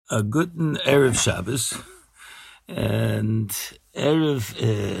A guten Erev Shabbos, and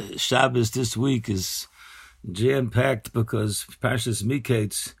Erev Shabbos this week is jam-packed because Parshas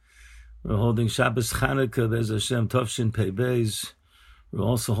Miketz, we're holding Shabbos Chanukah, Bez Hashem Tovshin Pei Beis. We're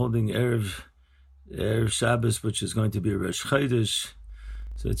also holding Erev Shabbos, which is going to be Rosh Chodesh.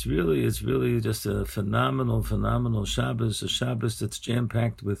 So it's really just a phenomenal Shabbos, a Shabbos that's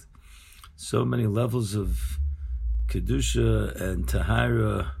jam-packed with so many levels of Kedusha and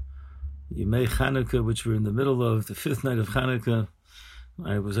Tahara. Yemei Chanukah, which we're in the middle of, the fifth night of Chanukah,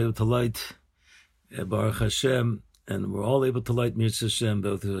 I was able to light Baruch Hashem, and we're all able to light Mirza Hashem,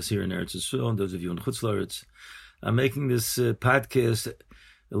 both of us here in Eretz Yisrael and those of you in Chutz La'aretz. I'm making this podcast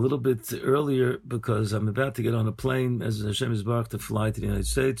a little bit earlier because I'm about to get on a plane as Hashem is Baruch to fly to the United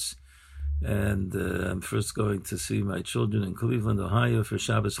States, and I'm first going to see my children in Cleveland, Ohio for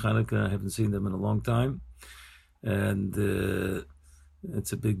Shabbos Chanukah. I haven't seen them in a long time, and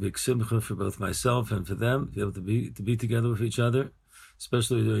it's a big simcha for both myself and for them to be able to be together with each other,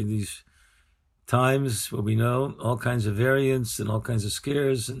 especially during these times where we know all kinds of variants and all kinds of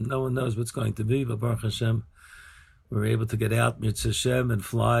scares, and no one knows what's going to be. But Baruch Hashem, we're able to get out, Mitzvah Hashem, and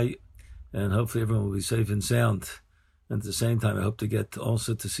fly, and hopefully everyone will be safe and sound. And at the same time, I hope to get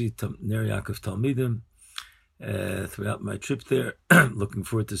also to see Ner Yaakov Talmidim throughout my trip there. Looking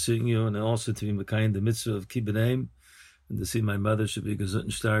forward to seeing you, and also to be Mekayim the mitzvah of Kibbutz, and to see my mother, should be Gesund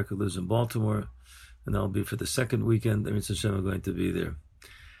and Stark, who lives in Baltimore, and that'll be for the second weekend. The Mitzvah Hashem are going to be there.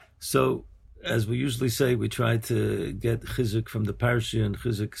 So, as we usually say, we try to get chizuk from the parsha, and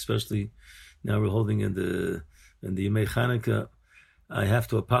chizuk, especially now we're holding in the Yemei Chanukah. I have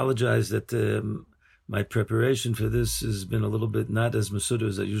to apologize that my preparation for this has been a little bit not as masudar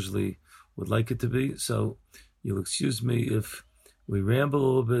as I usually would like it to be. So you'll excuse me if we ramble a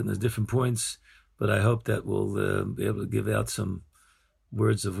little bit and there's different points, but I hope that we'll be able to give out some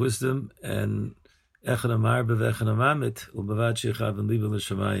words of wisdom. And the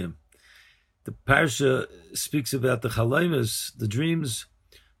parsha speaks about the chalaimos, the dreams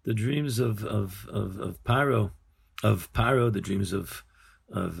of Paro, the dreams of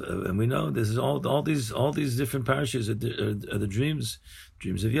and we know this is all these different parashas are the dreams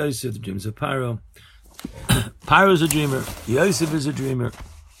of Yosef, the dreams of Paro. Paro is a dreamer, Yosef is a dreamer.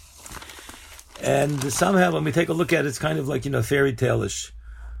 And somehow when we take a look at it, it's kind of like, fairy tale-ish.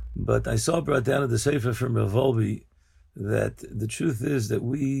 But I saw brought down in the Sefer from Rav Wolbe that the truth is that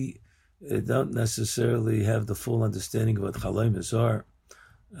we don't necessarily have the full understanding of what chalaimos are.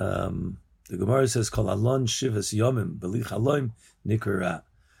 The Gemara says, Kol alon shivas yomim, b'li chalaim nikra.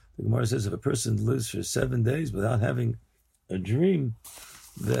 The Gemara says if a person lives for 7 days without having a dream,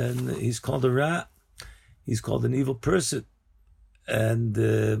 then he's called a ra. He's called an evil person. And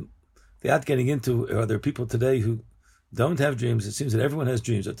without getting into, are there people today who don't have dreams? It seems that everyone has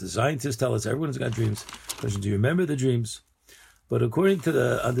dreams. But the scientists tell us everyone's got dreams. Question, do you remember the dreams? But according to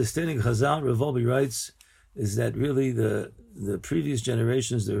the understanding of Chazal, Rav Wolbe writes, is that really the previous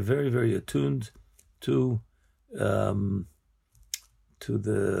generations, they were very attuned to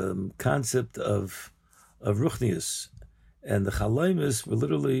the concept of ruchnius, and the chalaimos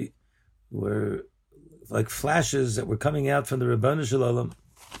were like flashes that were coming out from the Rabbanu Shalom,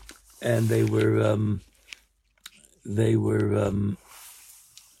 and the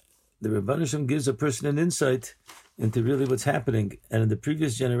Rabbanu Shalom gives a person an insight into really what's happening. And in the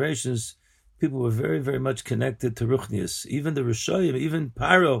previous generations, people were very much connected to Ruchnius. Even the Rishoyim, even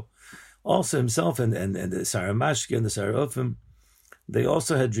Paro, also himself, and the Saramashki and the Saraofim, they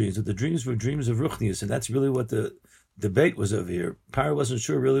also had dreams. But the dreams were dreams of Ruchnius, and that's really what the debate was over here. Paro wasn't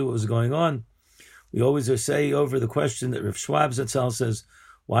sure really what was going on. We always say over the question that Rav Schwab Zatzal says,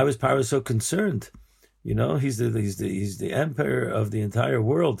 why was Paro so concerned? He's the emperor of the entire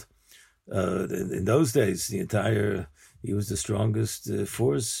world. In those days, he was the strongest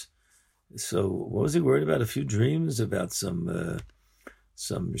force. So what was he worried about? A few dreams about some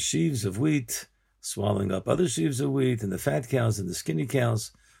sheaves of wheat swallowing up other sheaves of wheat, and the fat cows and the skinny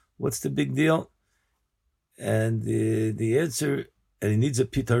cows. What's the big deal? And the answer, and he needs a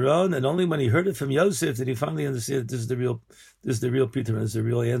pitaron, and only when he heard it from Yosef did he finally understand that this is the real pitaron, this is the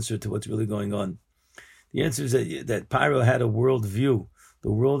real answer to what's really going on. The answer is that Paro had a worldview. The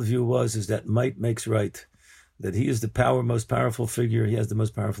worldview is that might makes right, that he is the most powerful figure, he has the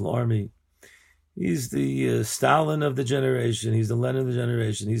most powerful army. He's the Stalin of the generation, he's the Lenin of the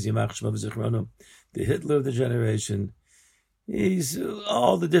generation, he's the Yamach Shema V'Zichrono, the Hitler of the generation. He's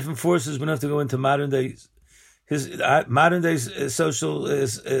all the different forces. We don't have to go into modern day social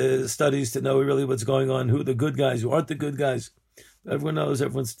studies to know really what's going on, who are the good guys, who aren't the good guys. Everyone knows,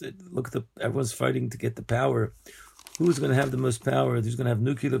 everyone's fighting to get the power. who's going to have the most power, who's going to have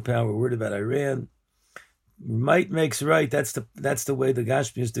nuclear power. We're worried about Iran. Might makes right. That's the way the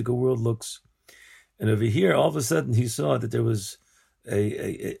Gashmiistic world looks. And over here, all of a sudden, he saw that there was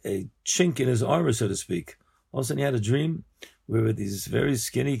a chink in his armor, so to speak. All of a sudden, he had a dream where were these very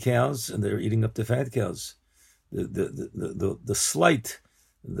skinny cows, and they were eating up the fat cows. The slight,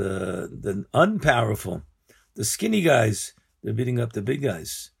 the unpowerful, the skinny guys, they're beating up the big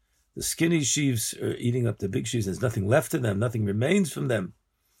guys. The skinny sheaves are eating up the big sheaves. There's nothing left of them. Nothing remains from them.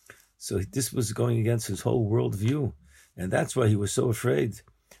 So this was going against his whole worldview. And that's why he was so afraid.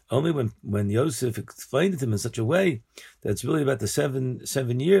 Only when Yosef explained it to him in such a way that it's really about the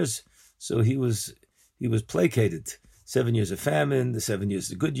seven years, so he was placated. 7 years of famine, the 7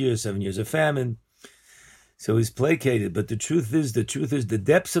 years of good years, 7 years of famine. So he's placated. But the truth is the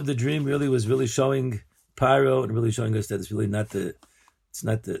depths of the dream was showing Paro and really showing us that it's really not the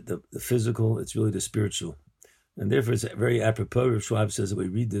physical, it's really the spiritual. And therefore it's very apropos. Rav Schwab says that we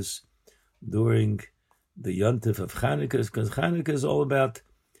read this during the Yontif of Chanukah, because Chanukah is all about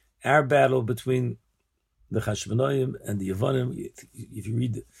our battle between the Chashmonaim and the Yevonim. If you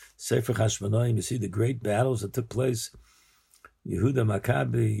read Sefer Chashmonaim, you see the great battles that took place, Yehuda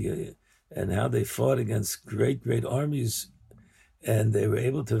Maccabi, and how they fought against great armies, and they were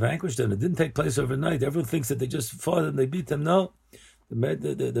able to vanquish them. It didn't take place overnight. Everyone thinks that they just fought and they beat them. No, the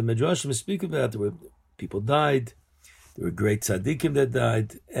Midrashim speak about there were people died, there were great tzaddikim that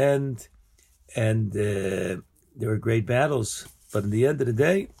died, and there were great battles. But in the end of the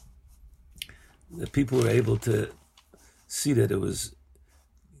day, the people were able to see that it was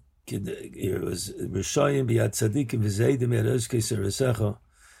Rishayim b'yad tzaddikim v'zeidim erozkei seresecha.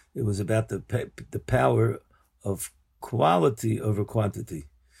 It was about the power of quality over quantity.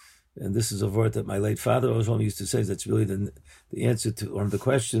 And this is a word that my late father always used to say. That's really the answer to one of the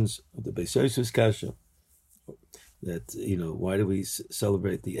questions of the Beis Yosef's Kasha. That, why do we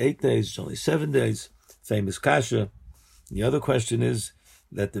celebrate the 8 days? It's only 7 days. Famous Kasha. The other question is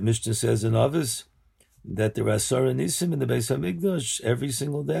that the Mishnah says in Avos that there are Asara Nisim in the Beis HaMikdash every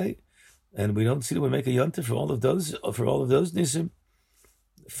single day. And we don't see that we make a yontif for all of those Nisim.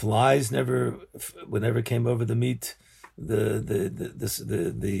 Flies never came over the meat. The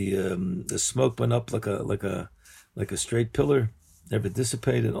smoke went up like a straight pillar, never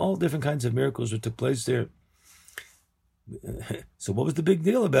dissipated. All different kinds of miracles that took place there. So what was the big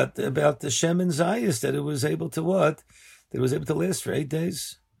deal about the Shem and Zayas, that it was able to what? That it was able to last for 8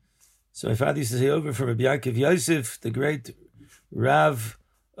 days. So my father used to say over from Rabbi Yaakov Yosef, the great Rav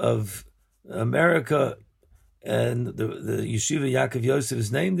of America, and the yeshiva Yaakov Yosef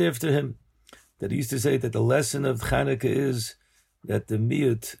is named after him, that he used to say that the lesson of Chanukah is that the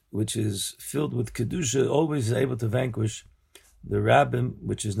miyut, which is filled with kedusha, always is able to vanquish the rabbim,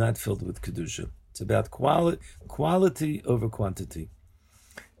 which is not filled with kedusha. It's about quality over quantity.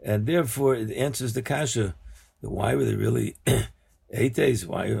 And therefore it answers the kasha. Why were they really 8 days?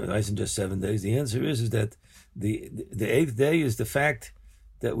 Why isn't just 7 days? The answer is that the 8th day is the fact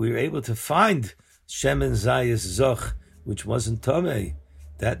that we were able to find Shemen Zayas Zoch, which wasn't Tomei.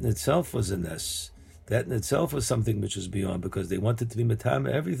 That in itself was a ness. That in itself was something which was beyond, because they wanted to be Matama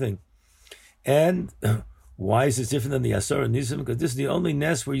everything. And why is this different than the Asara Nisim? Because this is the only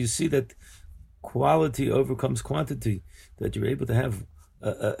ness where you see that quality overcomes quantity, that you're able to have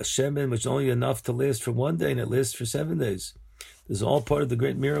a shemen which is only enough to last for 1 day and it lasts for 7 days. This is all part of the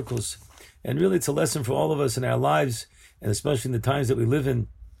great miracles. And really it's a lesson for all of us in our lives, and especially in the times that we live in.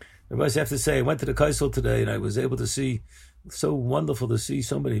 I always have to say, I went to the Kaisel today and I was able to see, so wonderful to see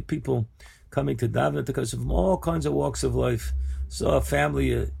so many people coming to daven at the Kaisel from all kinds of walks of life. Saw a family,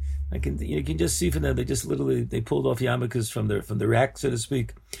 you can just see from them, they pulled off yarmulkes from the rack, so to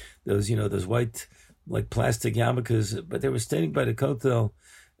speak. Those white, like plastic yarmulkes, but they were standing by the kotel,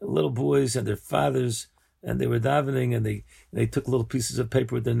 little boys and their fathers, and they were davening, and they took little pieces of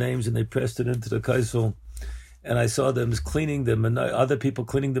paper with their names and they pressed it into the kaisel. And I saw them cleaning the menorah, other people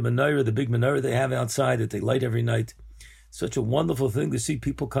cleaning the menorah, the big menorah they have outside that they light every night. Such a wonderful thing to see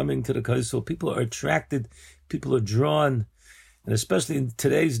people coming to the kaisel. People are attracted, people are drawn, and especially in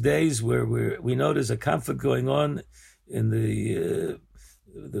today's days where we know there's a conflict going on in the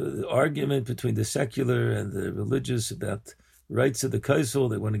argument between the secular and the religious about rights of the kaisel.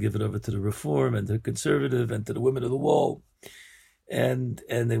 They want to give it over to the reform and the conservative and to the women of the wall, and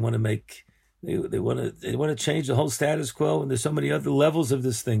they want to make. They want to change the whole status quo, and there's so many other levels of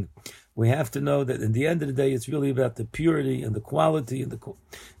this thing. We have to know that in the end of the day, it's really about the purity and the quality and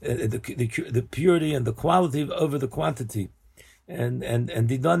the purity and the quality over the quantity, and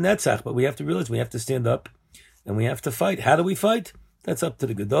didan netzach. But we have to realize we have to stand up, and we have to fight. How do we fight? That's up to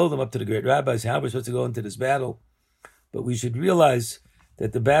the gedolim, up to the great rabbis. How we're supposed to go into this battle. but we should realize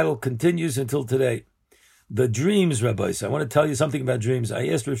that the battle continues until today. The dreams, rabbis. I want to tell you something about dreams. I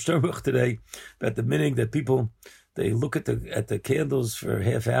asked Rav Sternbuch today about the meaning that people, they look at the candles for a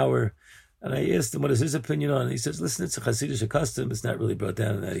half hour, and I asked him what is his opinion on it. He says, listen, it's a Hasidic custom. It's not really brought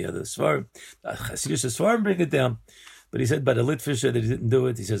down in any other Svarim. Hasidic Svarim bring it down. But he said by the Litvisher that he didn't do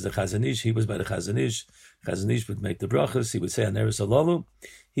it. He says the Chazon Ish, he was by the Chazon Ish. Chazon Ish would make the brachas. He would say Aneres Alalu.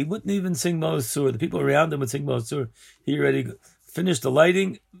 He wouldn't even sing Maoz Sur. The people around him would sing Maoz Sur. He already finished the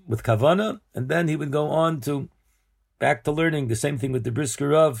lighting with Kavana, and then he would go on to back to learning. The same thing with the Brisker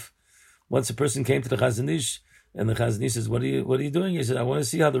Rav. Once a person came to the Chazon Ish, and the Chazon Ish says, what are you doing? He said, I want to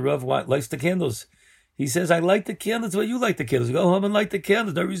see how the Rav lights the candles. He says, I light the candles the way you light the candles. Go home and light the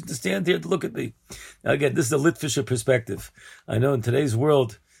candles. No reason to stand here to look at me. Now again, this is a Litvisher perspective. I know in today's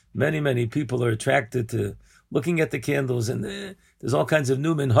world, many, many people are attracted to looking at the candles, and there's all kinds of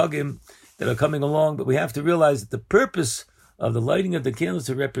new minhagim that are coming along, but we have to realize that the purpose of the lighting of the candles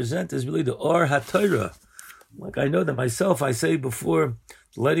to represent is really the Or HaTorah. Like I know that myself, I say before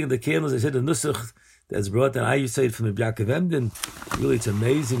the lighting of the candles, I said the Nusach that's brought down. I used to say it from the Yaakov Emden. Really, it's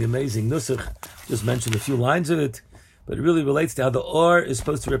amazing, amazing Nusach. Just mentioned a few lines of it, but it really relates to how the Or is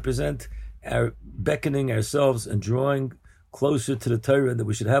supposed to represent our beckoning ourselves and drawing closer to the Torah, and that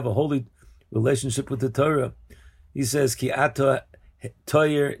we should have a holy relationship with the Torah. He says, Ki ata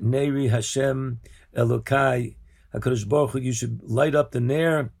toyer neri Hashem Elokai HaKadosh Baruch Hu, you should light up the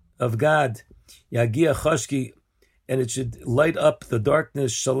Ner of God, Yagia Chashki, and it should light up the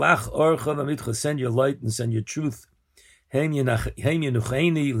darkness. Shalach Orcha Mamitcha, send your light and send your truth. Heim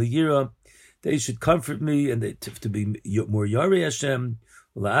Yenuchaini Liyira, they should comfort me, and they to be more Yari Hashem.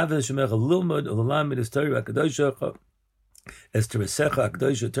 Ula'av Hashemecha Lilmud Ulalamid Es Torah HaKadosh Es Teresecha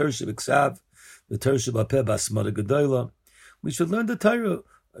HaKadosh Torah Shebiksav the Torah Shebapeh Basmada Gedola. We should learn the Torah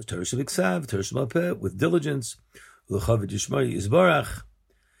Shebiksav, Torah Shebapeh with diligence. U'Lechaved Yishmari Yisbarach.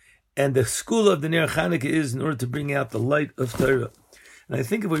 And the school of the Ner Chanukah is in order to bring out the light of Torah. And I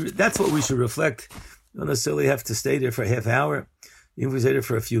think that's what we should reflect. We don't necessarily have to stay there for a half hour. Even if we stay there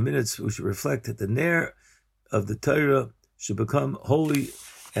for a few minutes, we should reflect that the Ner of the Torah should become holy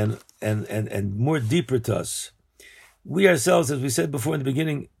and more deeper to us. We ourselves, as we said before in the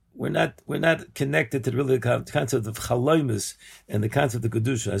beginning, we're not connected to the concept of Chaloimus and the concept of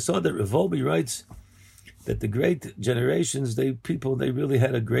Kedusha. I saw that Rav Wolbe writes that the great generations, they really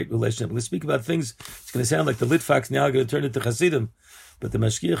had a great relationship. We're going to speak about things, it's going to sound like the Litvaks now are going to turn into Hasidim, but the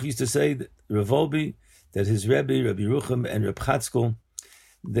Mashgiach used to say that Rav Wolbe, that his Rebbe, Rabbi Yerucham and Reb Chatzkel,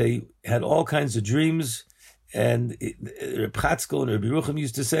 they had all kinds of dreams, and Reb Chatzkel and Rabbi Yerucham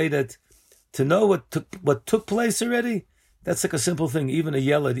used to say that to know what took place already, that's like a simple thing. Even a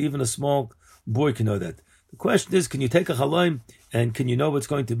yelad, even a small boy can know that. The question is, can you take a chalaim and can you know what's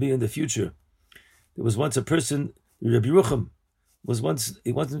going to be in the future? There was once a person, Rabbi Yerucham,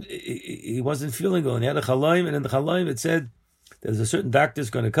 he wasn't feeling well, and he had a chalaim, and in the chalaim it said there's a certain doctor is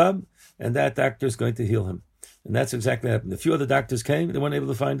going to come, and that doctor is going to heal him. And that's exactly what happened. A few other doctors came, they weren't able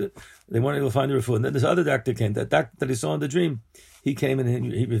to find it. They weren't able to find the refuah. And then this other doctor came, that doctor that he saw in the dream, he came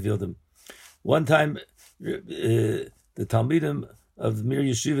and he revealed him. One time, the Talmidim of Mir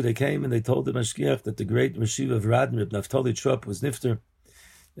Yeshiva, they came and they told the Mashgiach that the great Yeshiva of Radin, Reb Naftali Trupp, was nifter.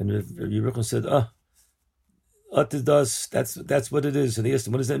 And Reb Yerucham said, that's what it is. And he asked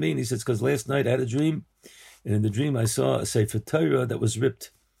him, what does that mean? He says, because last night I had a dream, and in the dream I saw a Sefer Torah that was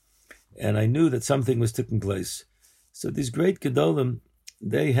ripped, and I knew that something was taking place. So these great Gedolim,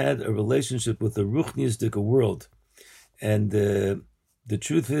 they had a relationship with the Ruchniistic world. And the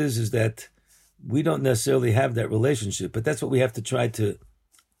truth is that we don't necessarily have that relationship, but that's what we have to try to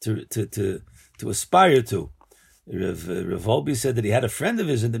aspire to. Rav Wolbe said that he had a friend of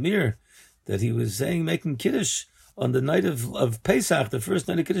his in the mirror that he was making Kiddush on the night of Pesach, the first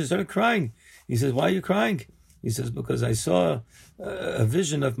night of Kiddush. He started crying. He says, why are you crying? He says, because I saw a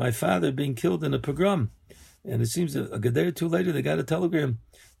vision of my father being killed in a pogrom. And it seems a day or two later, they got a telegram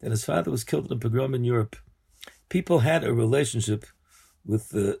that his father was killed in a pogrom in Europe. People had a relationship with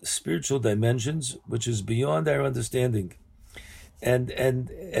the spiritual dimensions, which is beyond our understanding.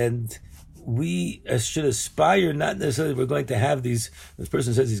 And we should aspire, not necessarily we're going to have these, this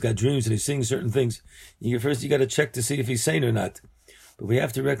person says he's got dreams and he's seeing certain things. First you got to check to see if he's sane or not. But we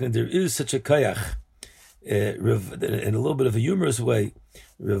have to reckon there is such a kayach. In a little bit of a humorous way,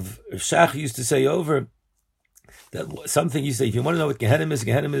 Rav Shach used to say over that something you say, if you want to know what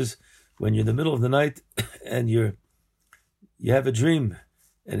Gehenim is when you're in the middle of the night and you have a dream,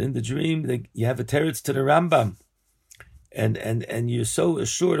 and in the dream you have a teretz to the Rambam, and you're so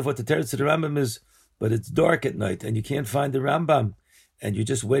assured of what the teretz to the Rambam is, but it's dark at night and you can't find the Rambam, and you're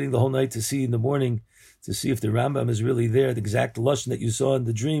just waiting the whole night to see in the morning to see if the Rambam is really there, the exact lashon that you saw in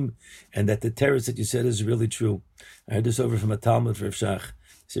the dream, and that the teretz that you said is really true. I heard this over from a Talmud for Rav Shach.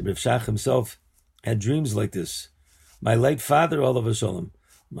 He said Rav Shach himself had dreams like this. My late father, Olav Shalom,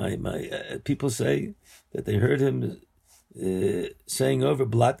 my people say that they heard him saying over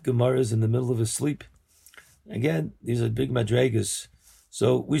Blat Gemaras in the middle of his sleep. Again, these are big madregas.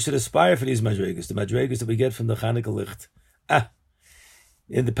 So we should aspire for these madregas, the madregas that we get from the Chanukah Licht.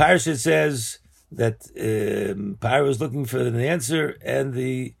 In the parasha it says that Paro is looking for an answer, and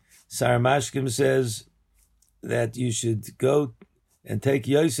the Saramashkim says that you should go and take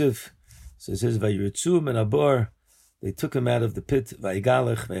Yosef. So it says, Vayiritzuim and Abor, they took him out of the pit,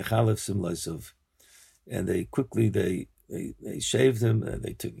 Vayigalech, Vayichalef Simlaisov. And they quickly, they shaved him,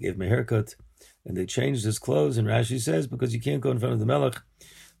 they gave him a haircut, and they changed his clothes. And Rashi says, because you can't go in front of the Melech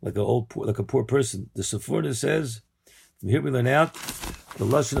like a poor person. The Sephorah says, from here we learn out the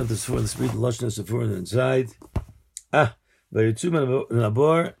lashon of the Sephorah, the lashon of the Sephorah inside. Vayiritzuim and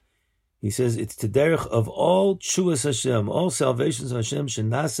Abor. He says it's the derech of all tshuas Hashem, all salvations of Hashem,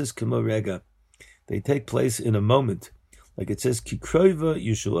 shenasis kemo rega. They take place in a moment. Like it says, ki kroiva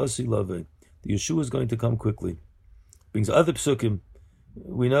Yeshuasi love. The Yeshua is going to come quickly. Brings other psukim.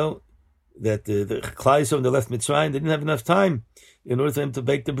 We know that the Klai Yisrael, when they left Mitzrayim, they didn't have enough time in order for them to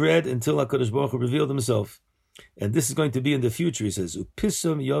bake the bread until HaKadosh Baruch Hu revealed himself. And this is going to be in the future, he says.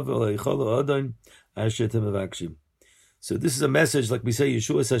 Upisam yavel eicholo adon asher temavakshim. So this is a message, like we say,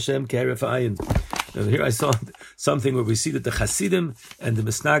 Yeshua Hashem Keref Ayin. Now here I saw something where we see that the Hasidim and the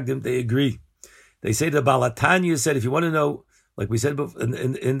Misnagdim, they agree. They say the Baal HaTanya said, if you want to know, like we said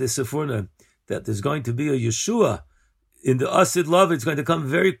in the Sephorah, that there's going to be a Yeshua in the Asid Love, it's going to come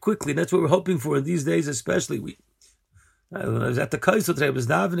very quickly. And that's what we're hoping for in these days, especially. I was at the Kaisel today, I was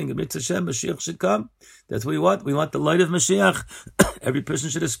davening, Mitzvah Hashem, Mashiach should come. That's what we want. We want the light of Mashiach. Every person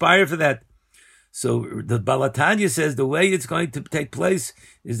should aspire for that. So the Baal HaTanya says the way it's going to take place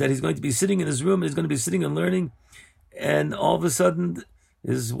is that he's going to be sitting in his room, and he's going to be sitting and learning, and all of a sudden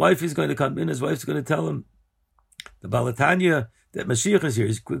his wife is going to come in, his wife's going to tell him, the Baal HaTanya, that Mashiach is here.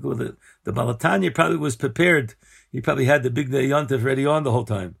 He's quick with it. The Baal HaTanya probably was prepared. He probably had the big day Yontif ready on the whole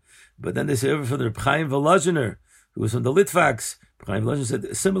time. But then they say over from the Reb Chaim Volozhiner, who was from the Litvaks, Reb Chaim Volozhiner said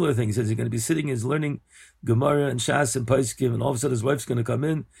a similar thing. He says he's going to be sitting, he's learning Gemara and Shas and Paiskim, and all of a sudden his wife's going to come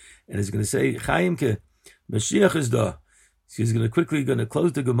in, and he's going to say, Chaimke, Mashiach is da. He's going to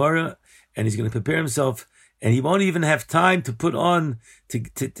close the Gemara, and he's going to prepare himself, and he won't even have time to put on, to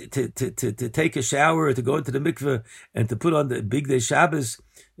take a shower, or to go into the mikveh, and to put on the big day Shabbos,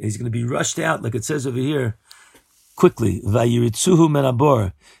 and he's going to be rushed out, like it says over here, quickly. Vayiritzuhu men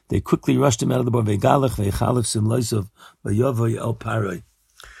abor. They quickly rushed him out of the bor. Vegalech veichalef simloisov vayavoy el paroi.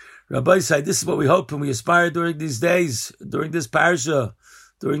 Rabbi said, this is what we hope and we aspire during these days, during this parsha,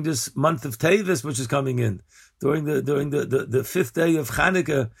 during this month of Tevis, which is coming in, during the fifth day of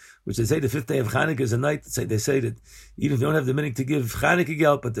Chanukah, which they say the fifth day of Chanukah is a night. They say that even if you don't have the minute to give Chanukah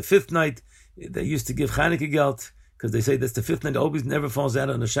gelt, but the fifth night they used to give Chanukah gelt, because they say that's the fifth night, always never falls out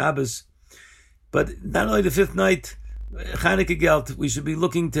on a Shabbos. But not only the fifth night, Chanukah gelt, we should be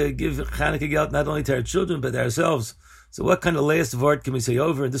looking to give Chanukah gelt not only to our children, but to ourselves. So what kind of last word can we say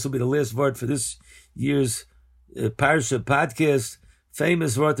over? And this will be the last word for this year's Parsha podcast.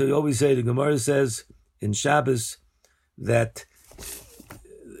 Famous word that we always say, the Gemara says in Shabbos, that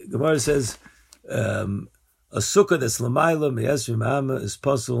Gemara says, a sukkah that's l'mayla me'esrim hama is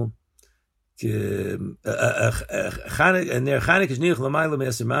puzzle. And their Chanukah shniach l'mayla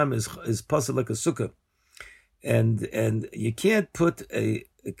me'esrim hama is puzzle like a sukkah. And you can't put a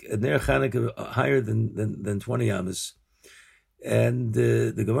ner Chanukah higher than 20 amas. And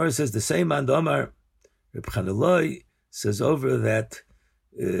the Gemara says the same man Omar Reb Chaneloi says over that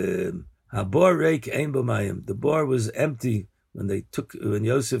Habor reik ein b'mayim. The bor was empty when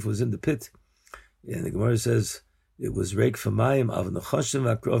Yosef was in the pit, and the Gemara says it was reik for mayim av nechashim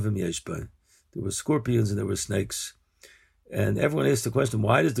v'akrovim yeshba. There were scorpions and there were snakes, and everyone asked the question: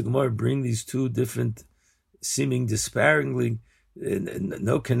 why does the Gemara bring these two different, seeming disparagingly,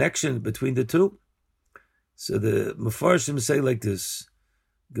 no connection between the two? So the Mefarshim say like this: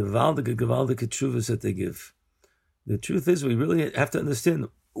 gewaldige tshuvas that they give. The truth is, we really have to understand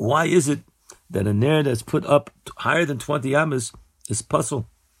why is it that a ner that's put up higher than 20 amas is puzzle.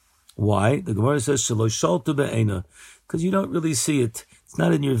 Why? The Gemara says shalosh shaltu be'ena, because you don't really see it. It's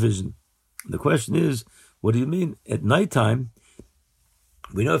not in your vision. The question is, what do you mean? At nighttime,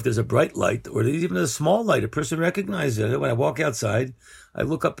 we know if there's a bright light or there's even a small light, a person recognizes it. When I walk outside, I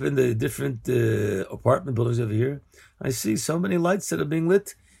look up in the different apartment buildings over here. I see so many lights that are being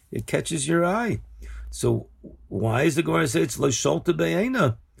lit. It catches your eye. So why is the Gemara say it's lo shalta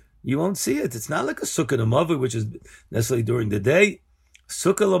be'ena? you won't see it. It's not like a sukkah and a mavur, which is necessarily during the day.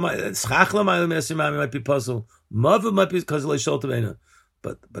 Sukkah schach might be puzzle. Mavur might be because of Sholtamena.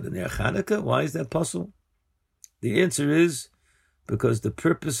 But in Ner Chanukah, why is that puzzle? The answer is because the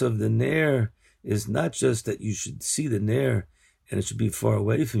purpose of the Ner is not just that you should see the Ner and it should be far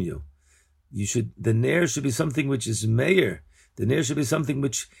away from you. The Ner should be something which is meir. The Ner should be something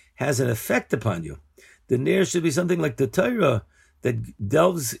which has an effect upon you. The Ner should be something like the Torah that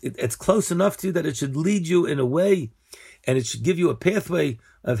delves, it's close enough to you that it should lead you in a way, and it should give you a pathway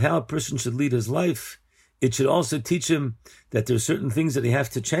of how a person should lead his life. It should also teach him that there are certain things that he has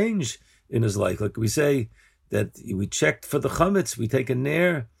to change in his life. Like we say that we checked for the chametz, we take a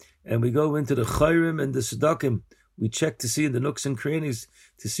Ner, and we go into the chayrim and the tzedakим. We check to see in the nooks and crannies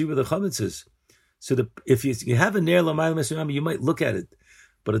to see where the chametz is. So if you have a Ner l'mayla mesuyam, you might look at it,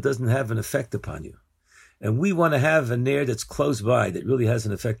 but it doesn't have an effect upon you. And we want to have a Ner that's close by, that really has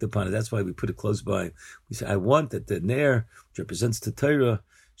an effect upon it. That's why we put it close by. We say, I want that the Ner, which represents the Torah,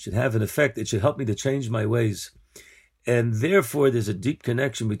 should have an effect. It should help me to change my ways. And therefore, there's a deep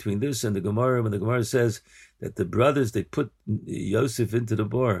connection between this and the Gemara. When the Gemara says that the brothers, they put Yosef into the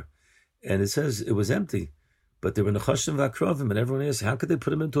bar, and it says it was empty. But there were Nechashim v'Akrovim, and everyone asks, how could they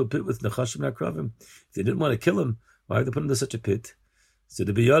put him into a pit with Nechashim v'Akrovim? If they didn't want to kill him, why did they put him into such a pit? So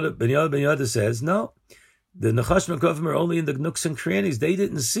the Ben Yada says, no, the Nechashim v'Akrovim are only in the nooks and crannies. They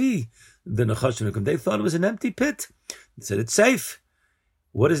didn't see the Nechashim v'Akrovim. They thought it was an empty pit. They said it's safe.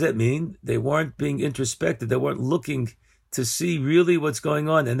 What does that mean? They weren't being introspective. They weren't looking to see really what's going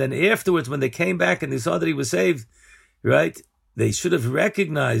on. And then afterwards, when they came back and they saw that he was saved, right, they should have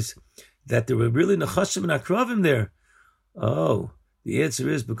recognized that there were really Nechashim and Akrovim there. Oh, the answer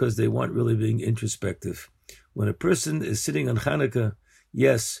is because they weren't really being introspective. When a person is sitting on Chanukah,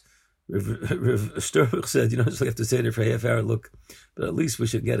 yes, Rav Sternbuch said, just have to say there for a half hour, look, but at least we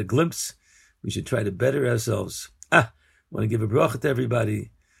should get a glimpse. We should try to better ourselves. I want to give a bracha to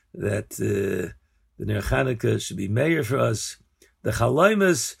everybody that the Ner Chanukah should be meir for us. The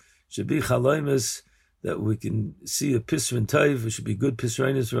Chaloimus should be Chaloimus, that we can see a Pisrin Tov. It should be good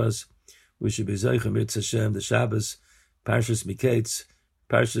Pisrinis for us. We should be Zeicha Mirtz Hashem, the Shabbos, Parshas Miketz,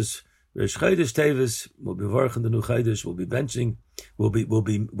 Parshas Rosh Chodesh Tevis. We'll be working the new Chodesh. We'll be benching. We'll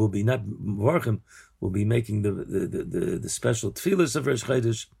be not working. We'll be making the special tefillas of Rosh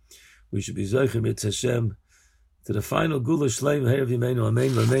Chodesh. We should be Zeicha Mirtz Hashem to the final Gula Shleim Herav Yimenu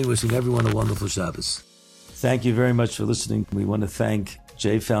Amen. Amen. Wishing everyone a wonderful Shabbos. Thank you very much for listening. We want to thank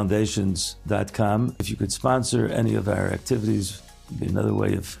jfoundations.com. If you could sponsor any of our activities, it'd be another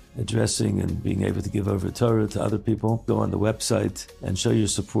way of addressing and being able to give over Torah to other people. Go on the website and show your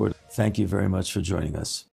support. Thank you very much for joining us.